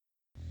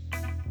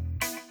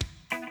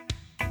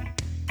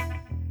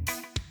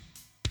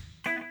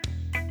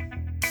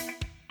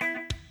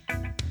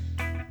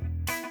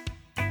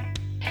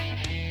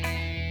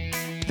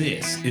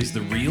This is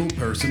the Real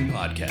Person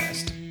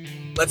Podcast.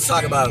 Let's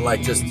talk about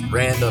like just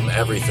random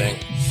everything.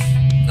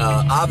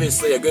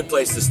 Obviously, a good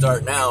place to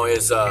start now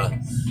is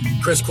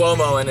Chris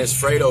Cuomo and his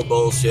Fredo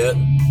bullshit.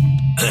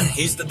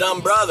 He's the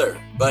dumb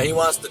brother, but he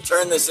wants to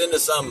turn this into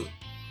some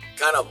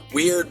kind of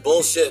weird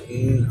bullshit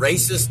and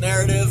racist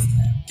narrative.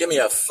 Give me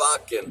a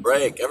fucking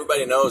break.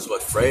 Everybody knows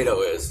what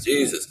Fredo is.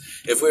 Jesus.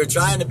 If we were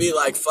trying to be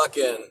like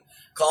fucking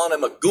calling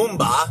him a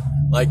Goomba,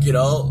 like, you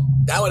know,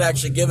 that would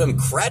actually give him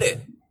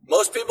credit.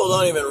 Most people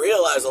don't even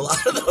realize a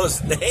lot of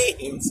those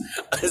names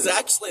is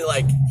actually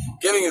like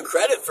giving you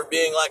credit for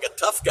being like a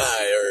tough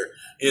guy or,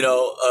 you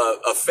know,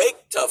 a fake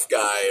tough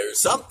guy or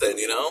something,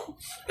 you know?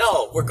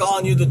 No, we're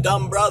calling you the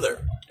dumb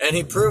brother. And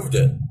he proved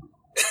it.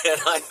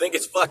 And I think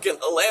it's fucking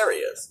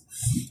hilarious.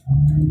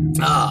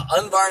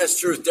 Unvarnished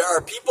Truth. There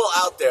are people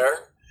out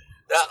there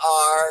that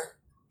are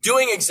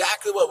doing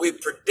exactly what we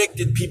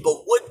predicted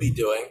people would be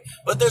doing,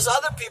 but there's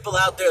other people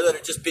out there that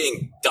are just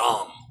being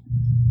dumb.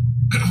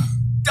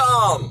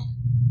 Dumb.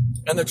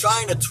 And they're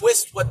trying to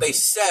twist what they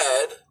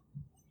said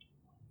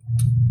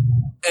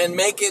and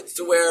make it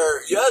to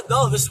where, yeah,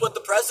 no, this is what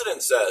the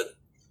president said.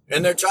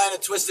 And they're trying to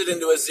twist it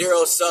into a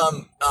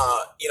zero-sum,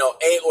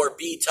 A or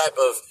B type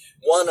of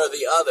one or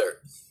the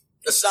other.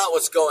 That's not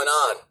what's going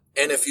on.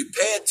 And if you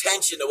pay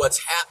attention to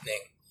what's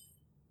happening,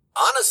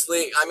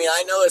 honestly, I mean,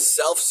 I know it's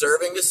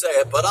self-serving to say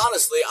it, but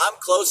honestly, I'm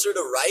closer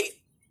to right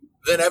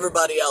than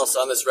everybody else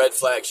on this red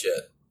flag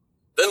shit.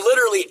 Than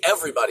literally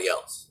everybody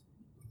else.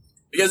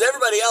 Because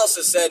everybody else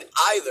has said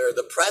either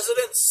the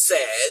president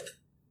said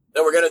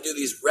that we're going to do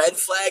these red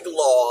flag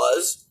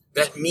laws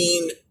that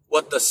mean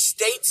what the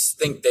states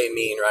think they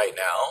mean right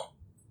now,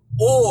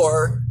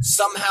 or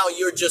somehow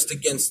you're just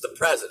against the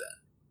president.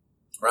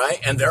 Right?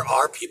 And there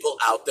are people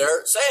out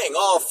there saying,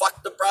 oh,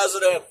 fuck the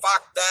president,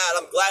 fuck that.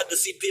 I'm glad to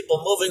see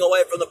people moving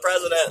away from the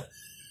president.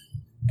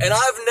 And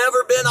I've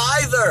never been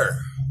either.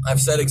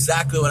 I've said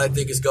exactly what I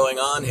think is going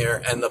on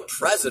here. And the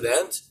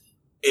president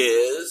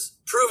is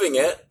proving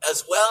it,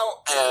 as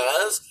well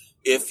as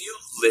if you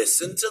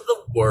listen to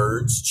the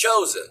words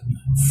chosen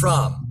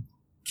from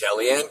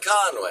Kellyanne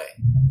Conway,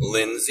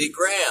 Lindsey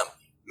Graham,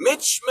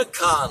 Mitch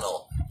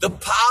McConnell, the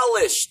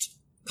polished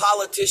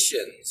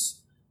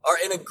politicians are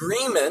in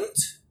agreement,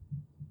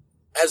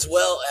 as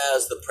well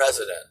as the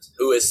president,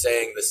 who is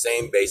saying the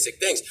same basic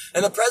things.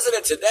 And the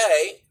president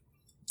today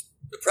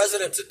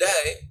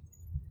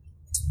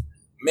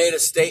made a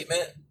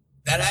statement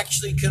that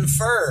actually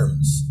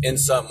confirms in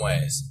some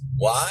ways.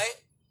 Why?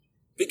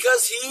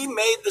 Because he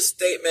made the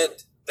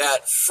statement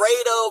that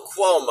Fredo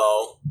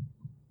Cuomo,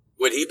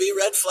 would he be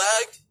red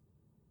flagged?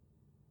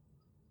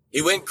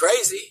 He went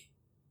crazy,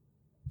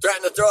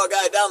 threatened to throw a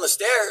guy down the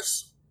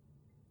stairs.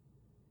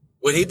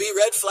 Would he be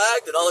red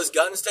flagged and all his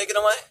guns taken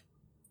away?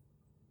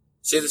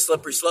 See the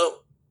slippery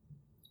slope?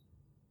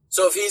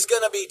 So if he's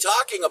going to be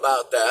talking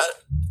about that,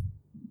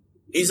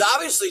 he's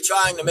obviously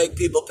trying to make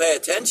people pay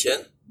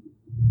attention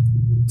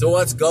to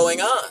what's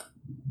going on.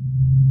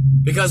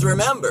 Because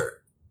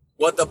remember,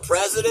 what the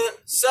president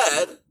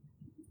said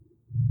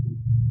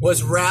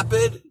was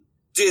rapid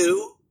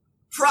due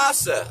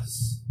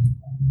process.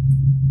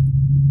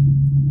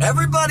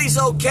 Everybody's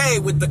okay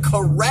with the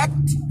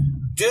correct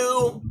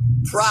due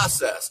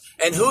process.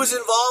 And who's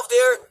involved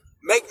here?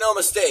 Make no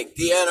mistake,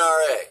 the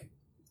NRA.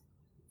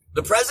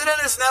 The president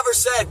has never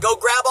said, go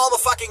grab all the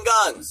fucking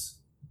guns.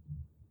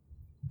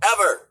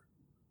 Ever.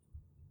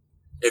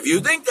 If you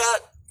think that,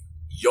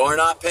 you're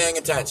not paying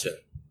attention.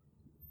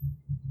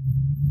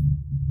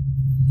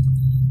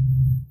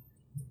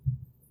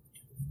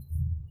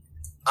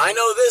 I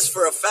know this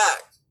for a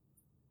fact,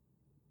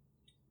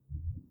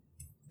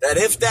 that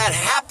if that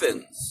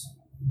happens,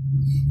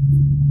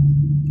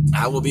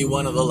 I will be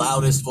one of the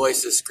loudest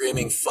voices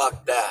screaming,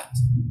 fuck that.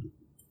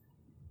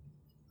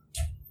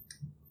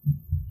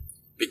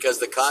 Because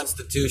the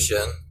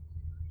Constitution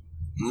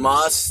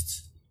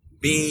must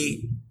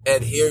be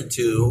adhered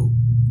to,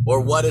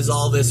 or what is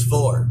all this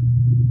for?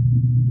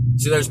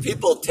 See, there's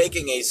people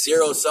taking a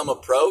zero-sum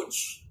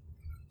approach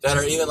that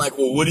are even like,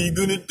 well, what are you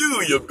going to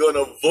do? You're going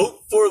to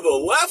vote for the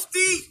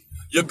lefty?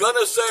 You're going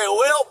to say,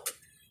 well,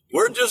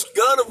 we're just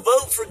going to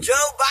vote for Joe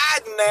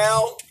Biden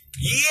now.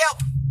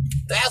 Yep.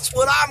 That's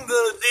what I'm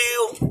going to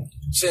do.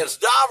 Since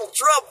Donald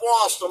Trump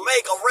wants to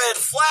make a red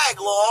flag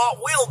law,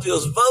 we'll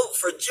just vote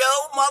for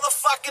Joe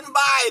motherfucking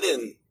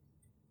Biden.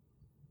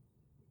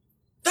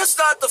 That's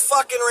not the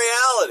fucking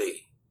reality.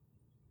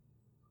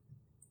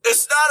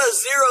 It's not a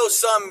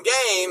zero-sum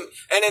game.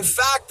 And in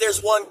fact,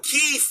 there's one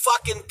key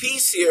fucking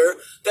piece here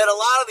that a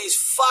lot of these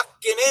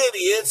fucking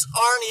idiots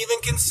aren't even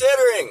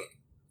considering.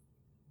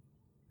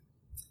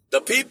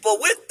 The people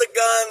with the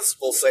guns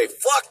will say,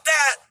 fuck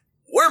that.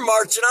 We're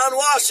marching on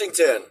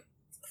Washington.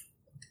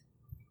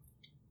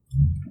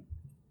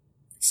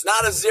 It's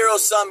not a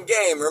zero-sum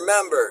game.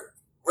 Remember,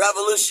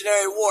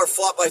 Revolutionary War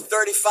fought by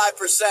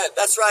 35%.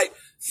 That's right,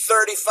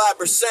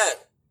 35%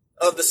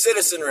 of the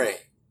citizenry.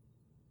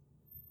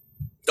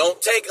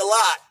 Don't take a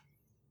lot.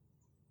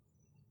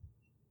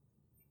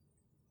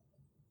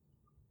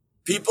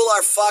 People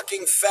are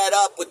fucking fed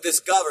up with this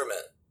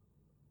government.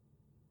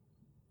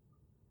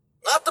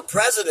 Not the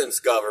president's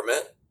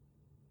government.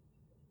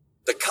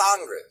 The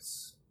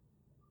Congress.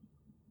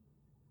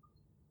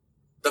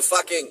 The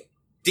fucking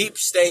deep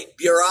state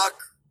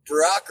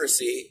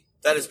bureaucracy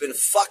that has been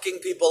fucking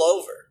people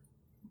over.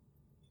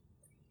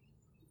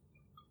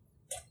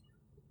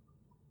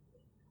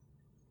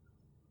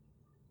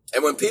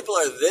 And when people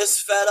are this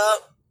fed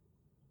up,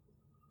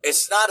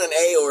 it's not an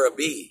A or a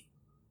B.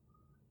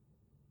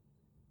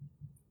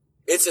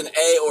 It's an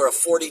A or a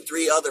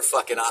 43 other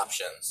fucking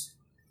options.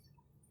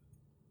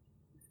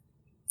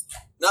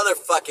 Another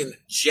fucking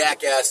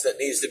jackass that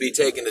needs to be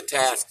taken to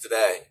task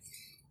today.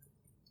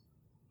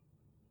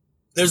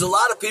 There's a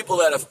lot of people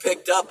that have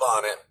picked up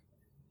on it,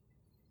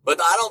 but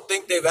I don't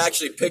think they've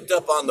actually picked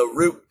up on the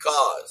root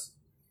cause.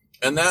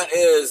 And that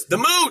is the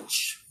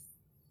mooch.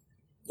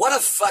 What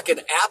a fucking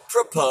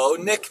apropos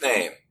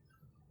nickname.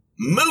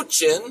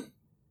 Moochin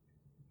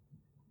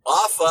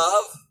off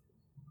of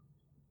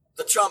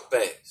the Trump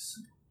base.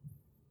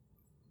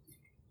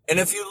 And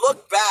if you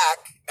look back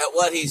at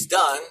what he's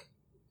done,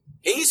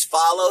 he's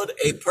followed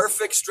a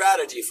perfect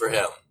strategy for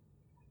him.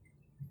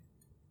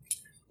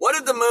 What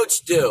did the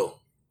mooch do?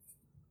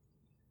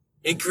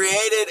 He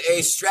created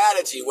a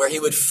strategy where he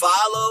would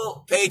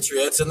follow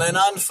patriots and then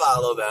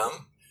unfollow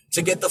them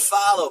to get the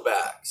follow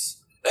backs.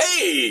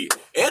 Hey,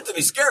 Anthony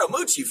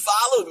Scaramucci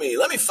followed me.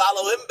 Let me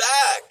follow him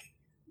back.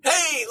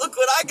 Hey, look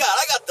what I got.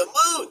 I got the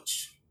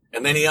mooch.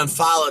 And then he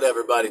unfollowed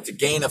everybody to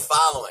gain a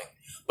following.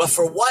 But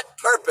for what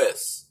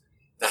purpose?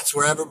 That's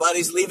where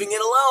everybody's leaving it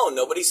alone.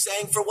 Nobody's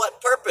saying for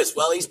what purpose.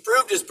 Well, he's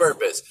proved his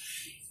purpose.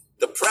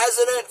 The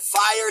president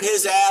fired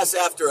his ass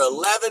after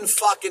 11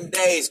 fucking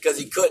days because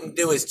he couldn't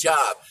do his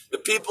job. The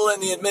people in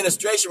the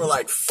administration were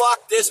like,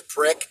 fuck this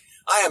prick.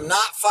 I am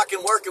not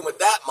fucking working with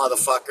that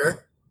motherfucker.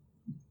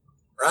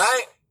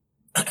 Right?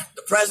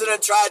 The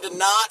president tried to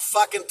not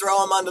fucking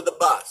throw him under the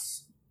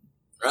bus.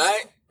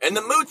 Right? And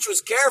the mooch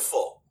was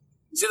careful.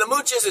 See, the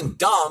mooch isn't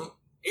dumb.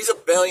 He's a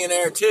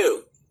billionaire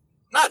too.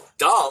 Not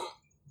dumb.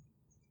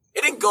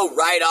 He didn't go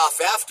right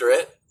off after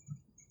it.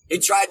 He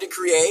tried to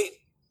create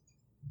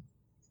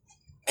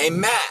a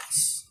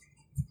mass,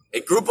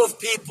 a group of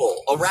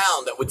people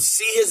around that would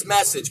see his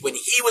message when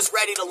he was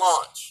ready to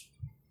launch.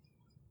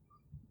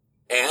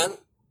 And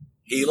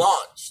he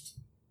launched.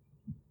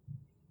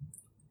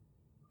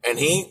 And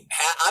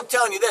I'm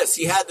telling you this,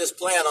 he had this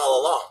plan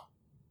all along.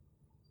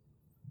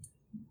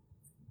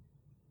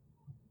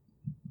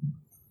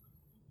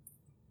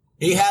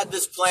 He had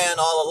this plan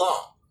all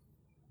along.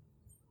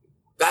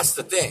 That's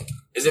the thing,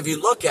 is if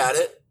you look at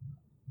it,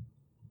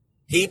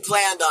 he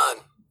planned on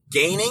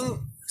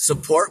gaining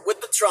support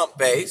with the Trump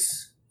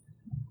base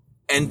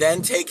and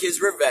then take his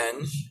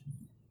revenge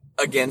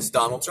against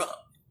Donald Trump.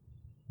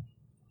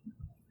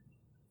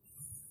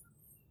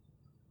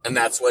 And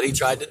that's what he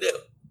tried to do.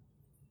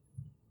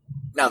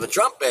 Now, the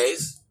Trump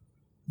base,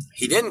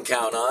 he didn't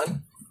count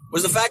on,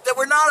 was the fact that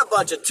we're not a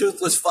bunch of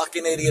toothless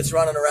fucking idiots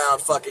running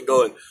around fucking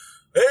going,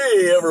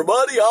 hey,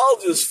 everybody, I'll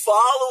just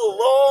follow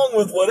along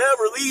with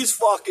whatever these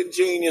fucking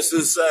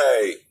geniuses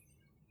say.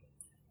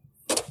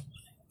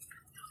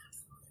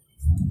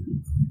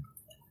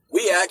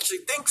 We actually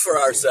think for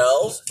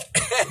ourselves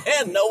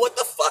and know what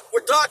the fuck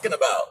we're talking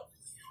about.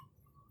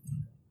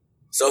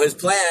 So his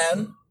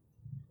plan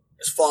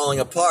is falling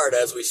apart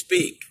as we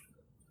speak.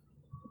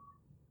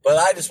 But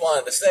I just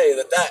wanted to say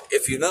that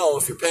if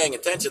you're paying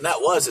attention, that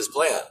was his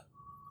plan.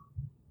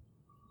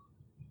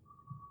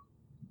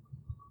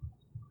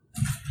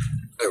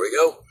 There we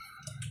go.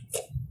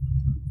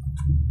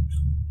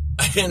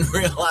 I didn't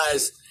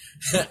realize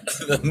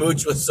the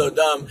mooch was so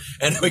dumb,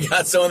 and we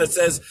got someone that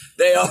says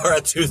they are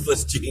a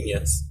toothless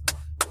genius.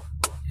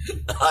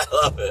 I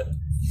love it.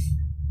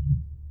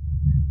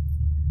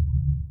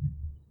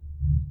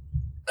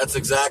 That's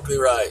exactly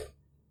right.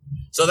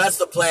 So that's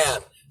the plan.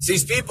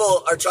 These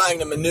people are trying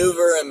to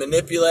maneuver and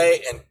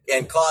manipulate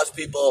and cause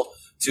people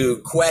to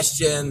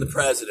question the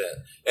president.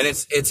 And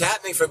it's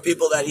happening from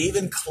people that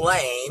even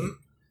claim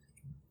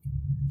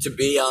to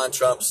be on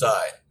Trump's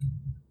side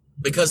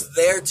because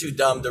they're too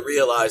dumb to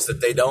realize that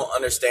they don't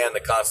understand the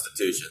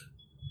Constitution.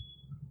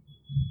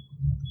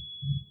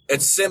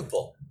 It's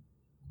simple.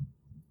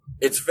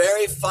 It's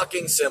very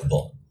fucking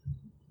simple.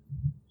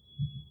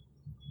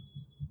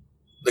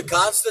 The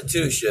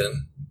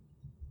Constitution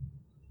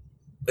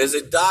is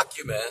a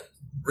document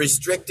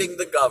restricting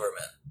the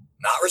government,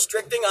 not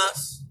restricting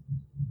us,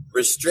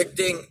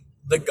 restricting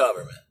the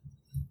government.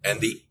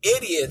 And the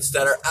idiots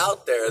that are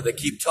out there that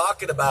keep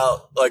talking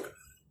about, like,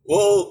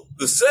 well,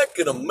 the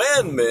Second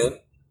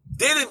Amendment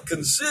didn't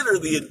consider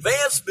the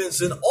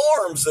advancements in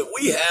arms that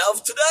we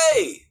have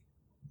today,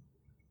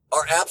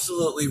 are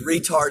absolutely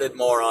retarded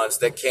morons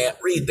that can't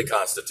read the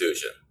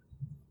Constitution.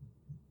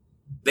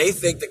 They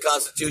think the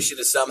Constitution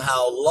is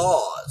somehow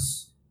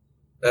laws,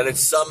 that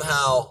it's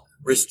somehow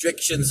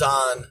restrictions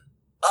on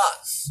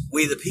us,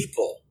 we the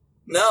people.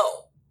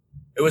 No,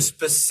 it was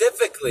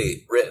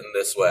specifically written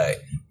this way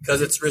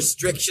because it's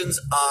restrictions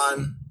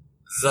on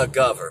the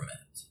government.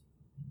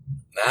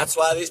 That's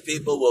why these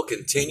people will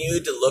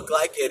continue to look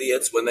like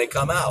idiots when they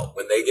come out,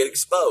 when they get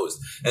exposed.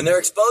 And they're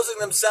exposing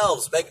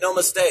themselves, make no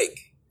mistake.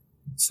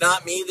 It's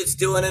not me that's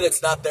doing it.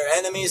 It's not their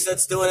enemies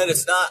that's doing it.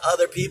 It's not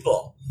other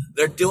people.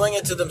 They're doing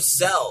it to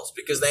themselves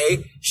because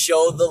they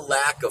show the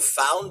lack of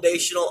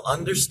foundational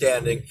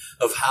understanding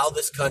of how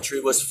this country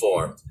was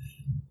formed.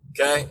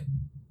 Okay?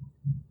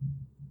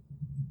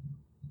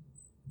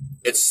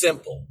 It's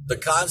simple. The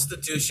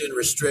Constitution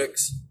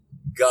restricts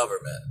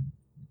government.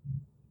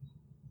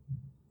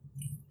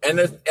 And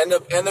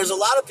there's a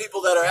lot of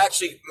people that are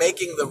actually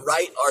making the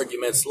right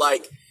arguments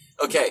like,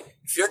 okay,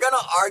 if you're going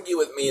to argue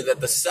with me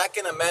that the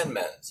Second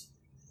Amendment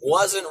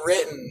wasn't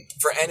written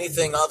for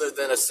anything other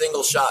than a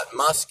single-shot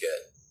musket,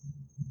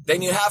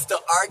 then you have to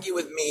argue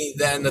with me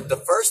then that the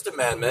First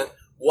Amendment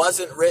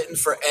wasn't written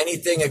for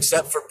anything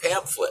except for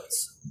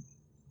pamphlets.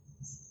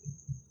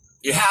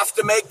 You have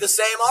to make the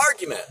same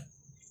argument.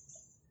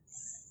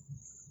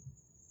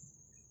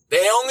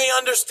 They only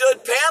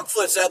understood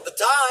pamphlets at the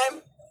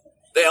time.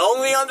 They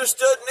only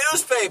understood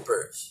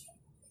newspapers.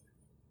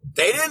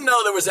 They didn't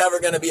know there was ever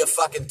going to be a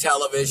fucking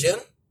television.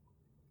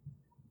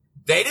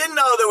 They didn't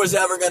know there was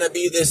ever going to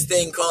be this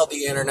thing called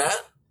the internet.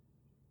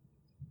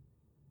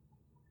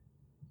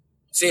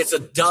 See, it's a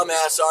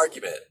dumbass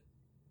argument.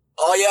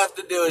 All you have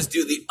to do is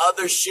do the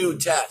other shoe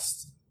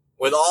test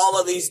with all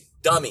of these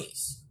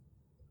dummies,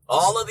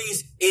 all of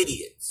these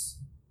idiots.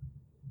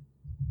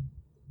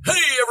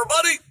 Hey,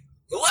 everybody,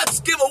 let's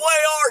give away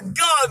our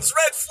guns.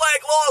 Red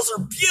flag laws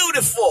are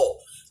beautiful.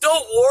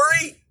 Don't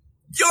worry,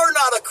 you're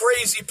not a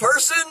crazy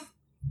person.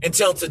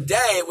 Until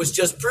today, it was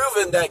just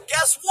proven that,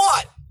 guess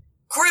what?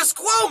 Chris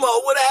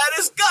Cuomo would have had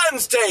his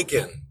guns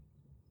taken.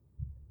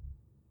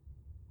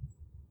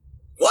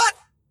 What?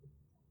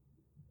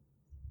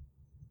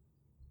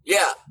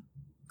 Yeah,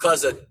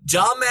 because of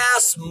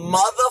dumbass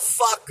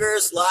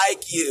motherfuckers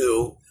like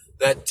you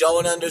that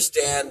don't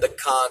understand the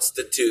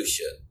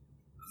Constitution.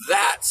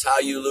 That's how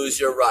you lose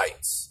your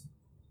rights.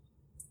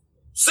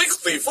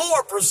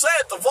 64%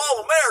 of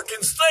all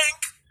Americans think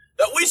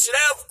that we should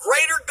have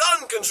greater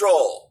gun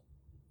control.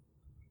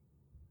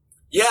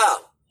 Yeah,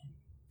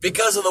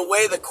 because of the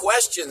way the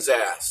question's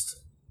asked.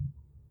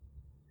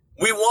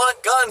 We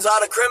want guns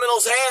out of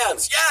criminals'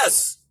 hands.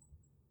 Yes.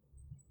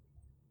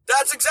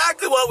 That's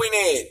exactly what we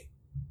need.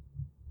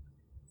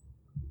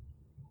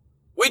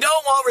 We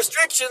don't want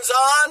restrictions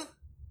on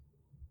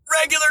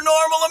regular,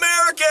 normal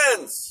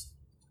Americans.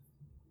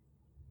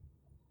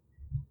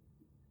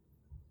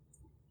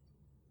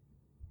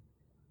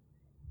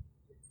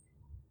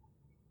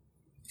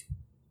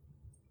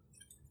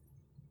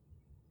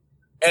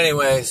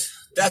 Anyways,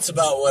 that's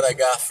about what I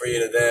got for you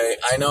today.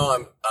 I know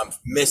I'm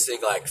missing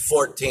like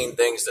 14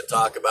 things to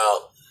talk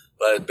about,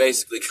 but it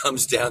basically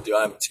comes down to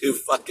I'm too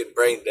fucking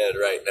brain dead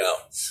right now.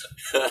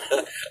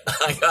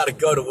 I gotta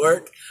go to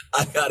work.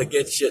 I gotta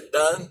get shit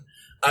done.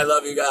 I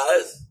love you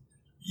guys.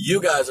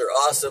 You guys are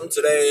awesome.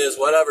 Today is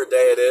whatever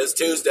day it is,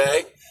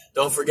 Tuesday.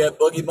 Don't forget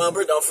Boogie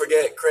Bumper. Don't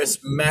forget Chris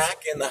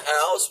Mack in the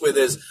house with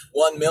his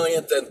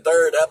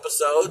 1,000,003rd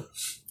episode.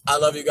 I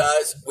love you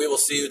guys. We will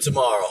see you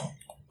tomorrow.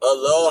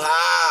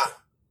 Aloha.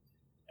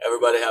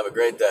 Everybody have a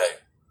great day.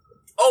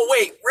 Oh,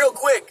 wait, real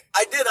quick.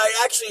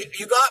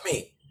 You got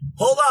me.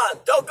 Hold on.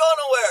 Don't go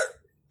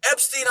nowhere.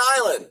 Epstein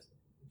Island.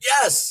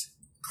 Yes.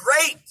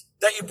 Great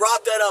that you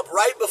brought that up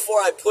right before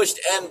I pushed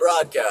end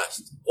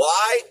broadcast.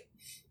 Why?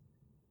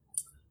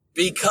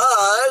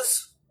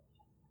 Because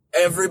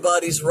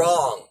everybody's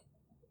wrong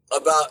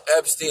about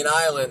Epstein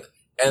Island,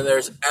 and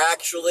there's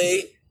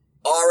actually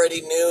already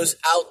news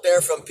out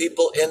there from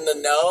people in the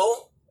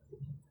know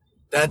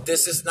that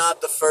this is not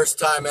the first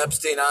time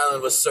Epstein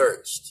Island was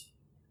searched.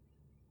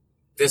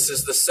 This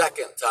is the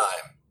second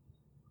time.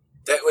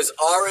 That was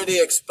already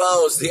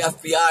exposed. The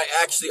FBI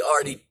actually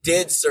already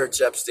did search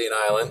Epstein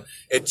Island.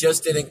 It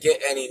just didn't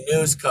get any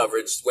news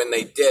coverage when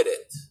they did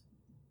it.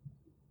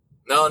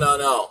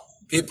 No.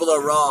 People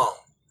are wrong.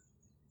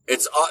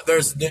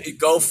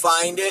 Go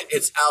find it.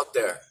 It's out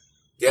there.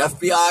 The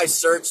FBI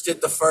searched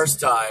it the first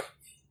time.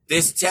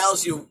 This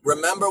tells you,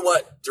 remember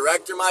what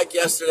Director Mike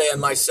yesterday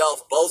and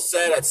myself both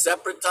said at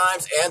separate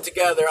times and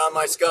together on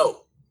my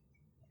scope.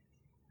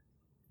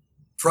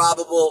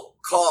 Probable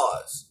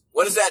cause.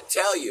 What does that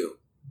tell you?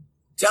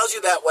 It tells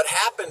you that what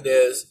happened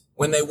is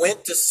when they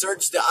went to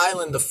search the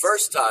island the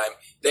first time,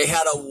 they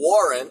had a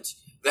warrant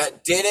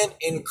that didn't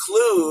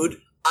include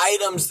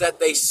items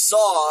that they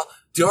saw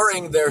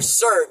during their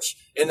search.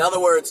 In other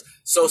words,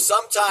 so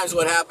sometimes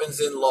what happens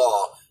in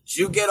law is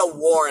you get a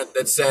warrant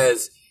that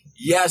says,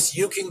 yes,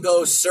 you can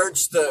go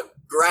search the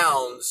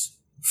grounds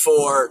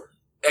for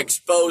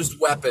exposed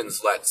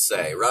weapons, let's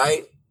say,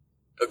 right?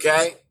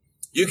 Okay?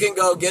 You can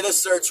go get a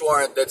search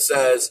warrant that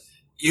says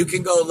you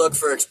can go look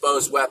for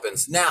exposed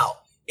weapons. Now,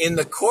 in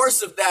the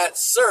course of that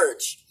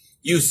search,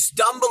 you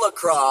stumble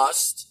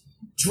across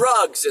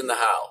drugs in the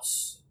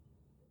house.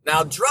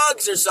 Now,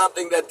 drugs are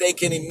something that they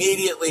can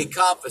immediately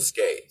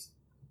confiscate,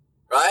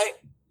 right?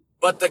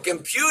 But the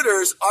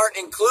computers aren't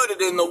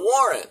included in the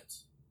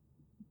warrant.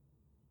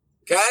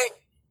 Okay?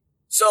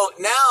 So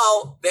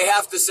now they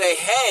have to say,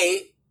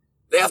 hey,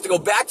 They have to go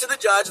back to the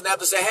judge and they have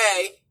to say,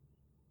 hey,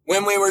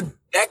 when we were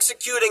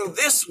executing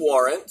this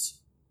warrant,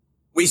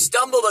 we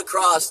stumbled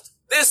across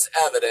this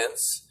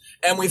evidence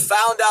and we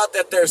found out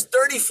that there's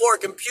 34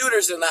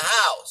 computers in the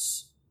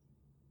house.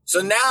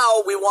 So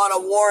now we want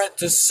a warrant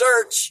to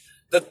search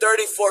the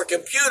 34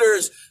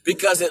 computers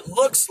because it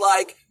looks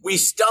like we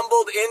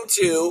stumbled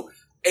into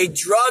a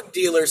drug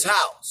dealer's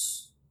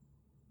house.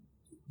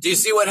 Do you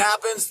see what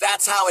happens?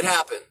 That's how it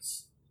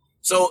happens.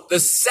 So the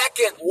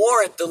second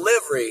warrant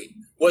delivery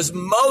was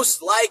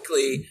most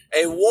likely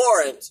a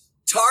warrant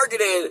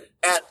targeted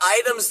at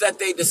items that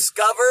they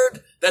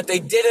discovered that they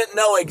didn't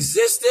know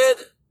existed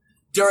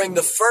during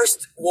the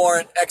first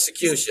warrant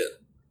execution.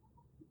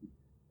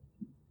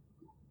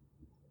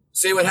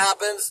 See what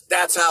happens?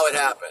 That's how it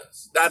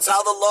happens. That's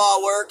how the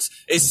law works.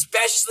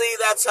 Especially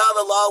that's how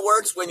the law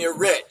works when you're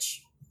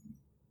rich.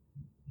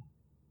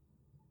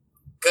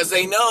 Because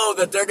they know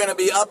that they're going to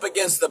be up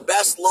against the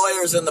best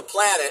lawyers in the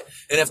planet.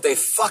 And if they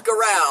fuck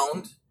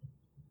around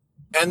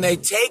and they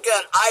take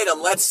an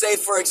item, let's say,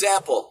 for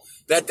example,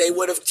 that they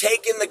would have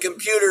taken the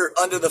computer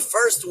under the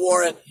first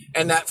warrant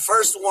and that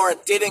first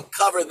warrant didn't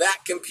cover that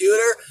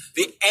computer,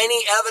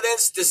 any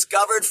evidence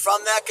discovered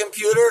from that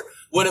computer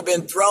would have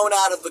been thrown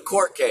out of the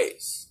court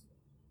case.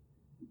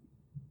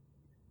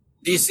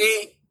 Do you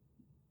see?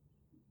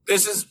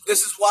 This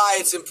is why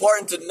it's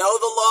important to know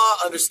the law,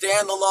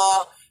 understand the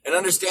law, and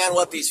understand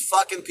what these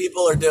fucking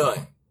people are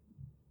doing.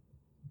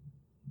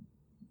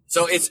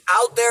 So it's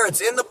out there,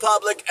 it's in the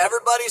public,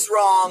 everybody's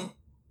wrong.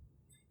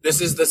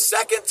 This is the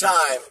second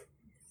time.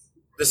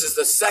 This is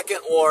the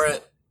second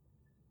warrant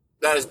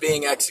that is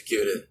being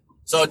executed.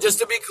 So just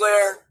to be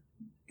clear,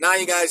 now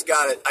you guys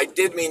got it. I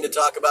did mean to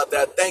talk about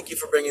that. Thank you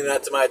for bringing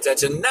that to my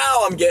attention.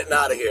 Now I'm getting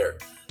out of here.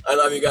 I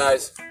love you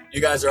guys.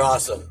 You guys are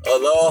awesome.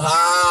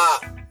 Aloha.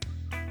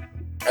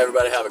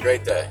 Everybody have a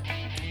great day.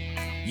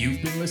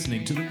 You've been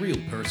listening to the Real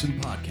Person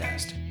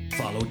Podcast.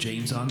 Follow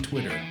James on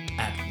Twitter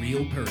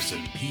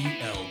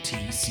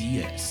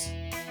 @RealPersonPLTCS.